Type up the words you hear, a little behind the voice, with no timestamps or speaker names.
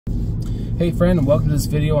Hey friend, and welcome to this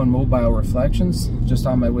video on Mobile Reflections. Just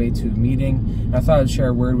on my way to a meeting, and I thought I'd share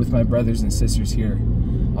a word with my brothers and sisters here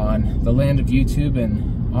on the land of YouTube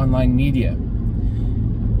and online media.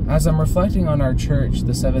 As I'm reflecting on our church,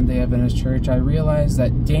 the Seventh-day Adventist Church, I realize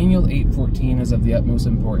that Daniel 8:14 is of the utmost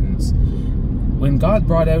importance. When God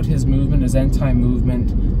brought out his movement, his end-time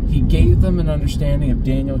movement, he gave them an understanding of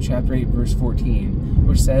Daniel chapter 8 verse 14,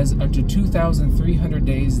 which says, "Unto 2,300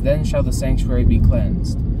 days, then shall the sanctuary be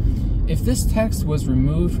cleansed." If this text was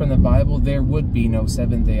removed from the Bible, there would be no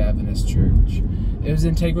Seventh-day Adventist Church. It was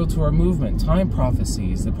integral to our movement. Time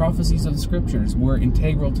prophecies, the prophecies of the Scriptures, were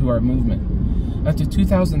integral to our movement. Unto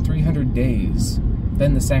 2,300 days,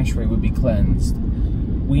 then the sanctuary would be cleansed.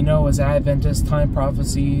 We know as Adventists time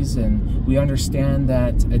prophecies, and we understand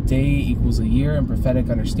that a day equals a year in prophetic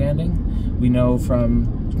understanding. We know from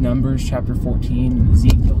Numbers chapter 14 and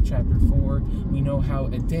Ezekiel chapter 4, we know how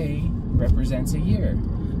a day represents a year.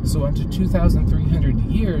 So unto 2,300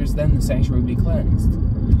 years, then the sanctuary will be cleansed.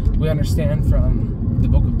 We understand from the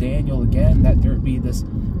book of Daniel again that there would be this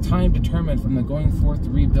time determined from the going forth to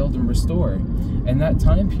rebuild and restore. And that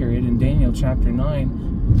time period in Daniel chapter 9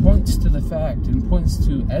 points to the fact and points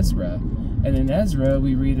to Ezra. And in Ezra,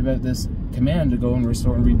 we read about this command to go and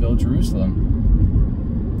restore and rebuild Jerusalem.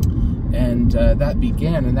 And that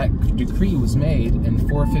began, and that decree was made in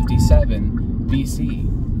 457 BC.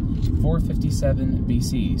 457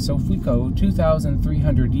 BC. So if we go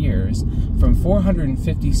 2,300 years, from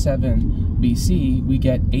 457 BC, we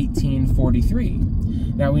get 1843.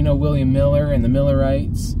 Now we know William Miller and the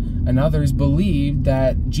Millerites and others believed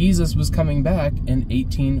that Jesus was coming back in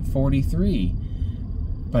 1843.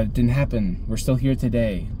 But it didn't happen. We're still here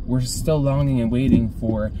today. We're still longing and waiting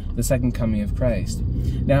for the second coming of Christ.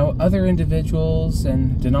 Now, other individuals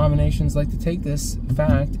and denominations like to take this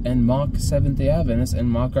fact and mock Seventh-day Adventists and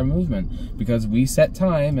mock our movement because we set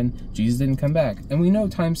time and Jesus didn't come back. And we know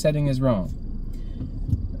time setting is wrong.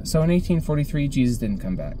 So in 1843, Jesus didn't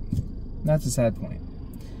come back. That's a sad point.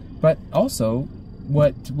 But also,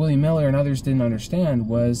 what William Miller and others didn't understand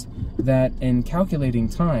was that in calculating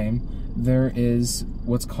time, there is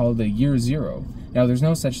what's called a year zero. Now, there's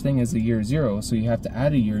no such thing as a year zero, so you have to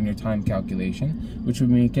add a year in your time calculation, which would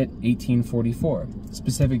make it 1844. The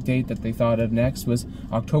specific date that they thought of next was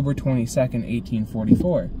October 22nd,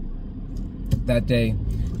 1844. That day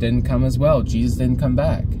didn't come as well. Jesus didn't come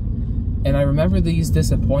back. And I remember these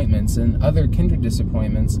disappointments and other kindred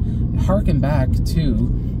disappointments harken back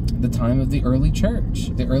to the time of the early church.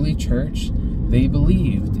 The early church, they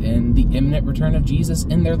believed in the imminent return of Jesus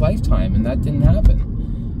in their lifetime, and that didn't happen.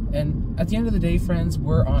 And at the end of the day, friends,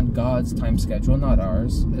 we're on God's time schedule, not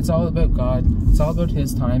ours. It's all about God. It's all about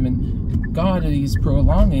his time, and God is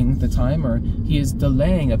prolonging the time, or he is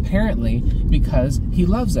delaying, apparently, because he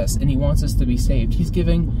loves us and he wants us to be saved. He's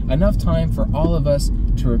giving enough time for all of us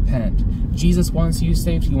to repent. Jesus wants you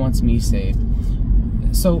saved. He wants me saved.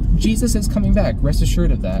 So Jesus is coming back. Rest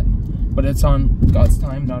assured of that. But it's on God's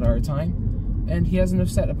time, not our time. And he hasn't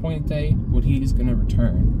set a appointed day when he is going to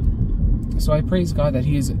return. So I praise God that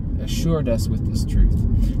he has assured us with this truth.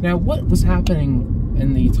 Now, what was happening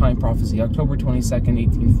in the time prophecy, October 22nd,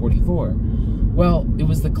 1844? Well, it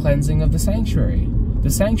was the cleansing of the sanctuary. The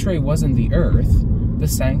sanctuary wasn't the earth. The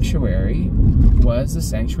sanctuary was the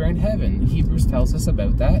sanctuary in heaven. Hebrews tells us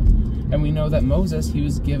about that. And we know that Moses, he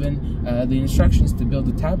was given the instructions to build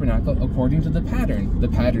the tabernacle according to the pattern. The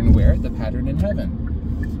pattern where? The pattern in heaven.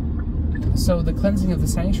 So the cleansing of the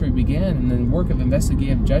sanctuary began, and the work of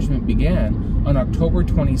investigative judgment began on October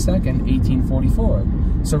 22nd, 1844.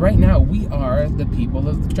 So right now, we are the people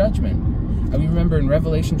of the judgment. And we remember in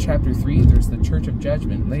Revelation chapter 3, there's the church of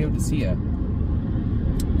judgment, Laodicea.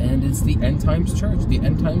 And it's the end times church, the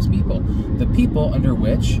end times people. The people under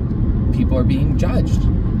which people are being judged.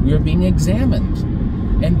 We are being examined.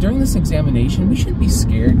 And during this examination, we shouldn't be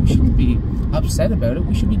scared. We shouldn't be upset about it.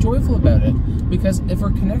 We should be joyful about it. Because if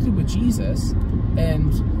we're connected with Jesus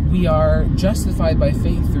and we are justified by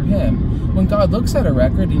faith through him, when God looks at our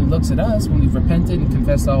record and he looks at us, when we've repented and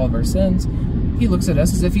confessed all of our sins, he looks at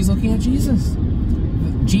us as if he's looking at Jesus.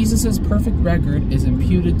 Jesus' perfect record is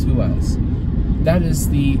imputed to us. That is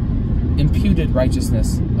the imputed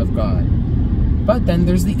righteousness of God. But then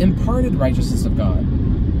there's the imparted righteousness of God.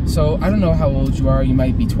 So I don't know how old you are. You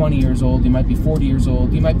might be 20 years old. You might be 40 years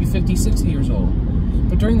old. You might be 50, 60 years old.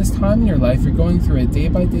 But during this time in your life, you're going through a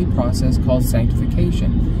day-by-day process called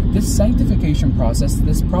sanctification. This sanctification process,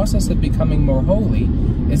 this process of becoming more holy,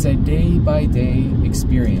 is a day-by-day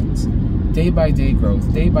experience. Day-by-day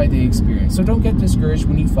growth, day-by-day experience. So don't get discouraged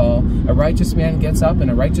when you fall. A righteous man gets up and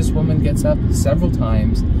a righteous woman gets up several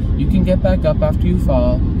times. You can get back up after you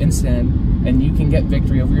fall in sin. and you can get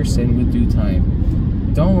victory over your sin with due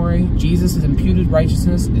time. Don't worry, Jesus' imputed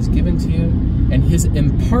righteousness is given to you, and his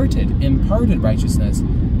imparted righteousness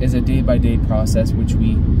is a day-by-day process which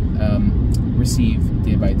we receive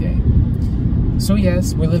day by day. So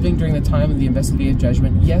yes, we're living during the time of the investigative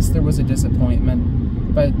judgment. Yes, there was a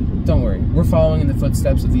disappointment, but don't worry. We're following in the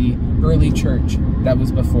footsteps of the early church that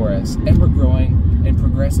was before us, and we're growing in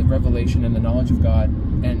progressive revelation and the knowledge of God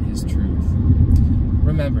and his truth.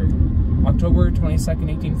 Remember, October 22nd,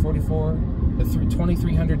 1844, the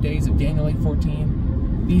 2300 days of Daniel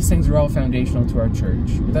 8:14, these things are all foundational to our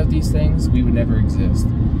church. Without these things, we would never exist.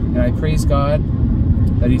 And I praise God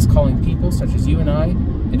that he's calling people such as you and I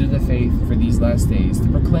into the faith for these last days to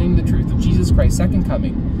proclaim the truth of Jesus Christ's second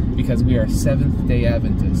coming, because we are Seventh-day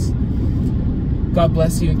Adventists. God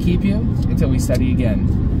bless you and keep you until we study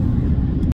again.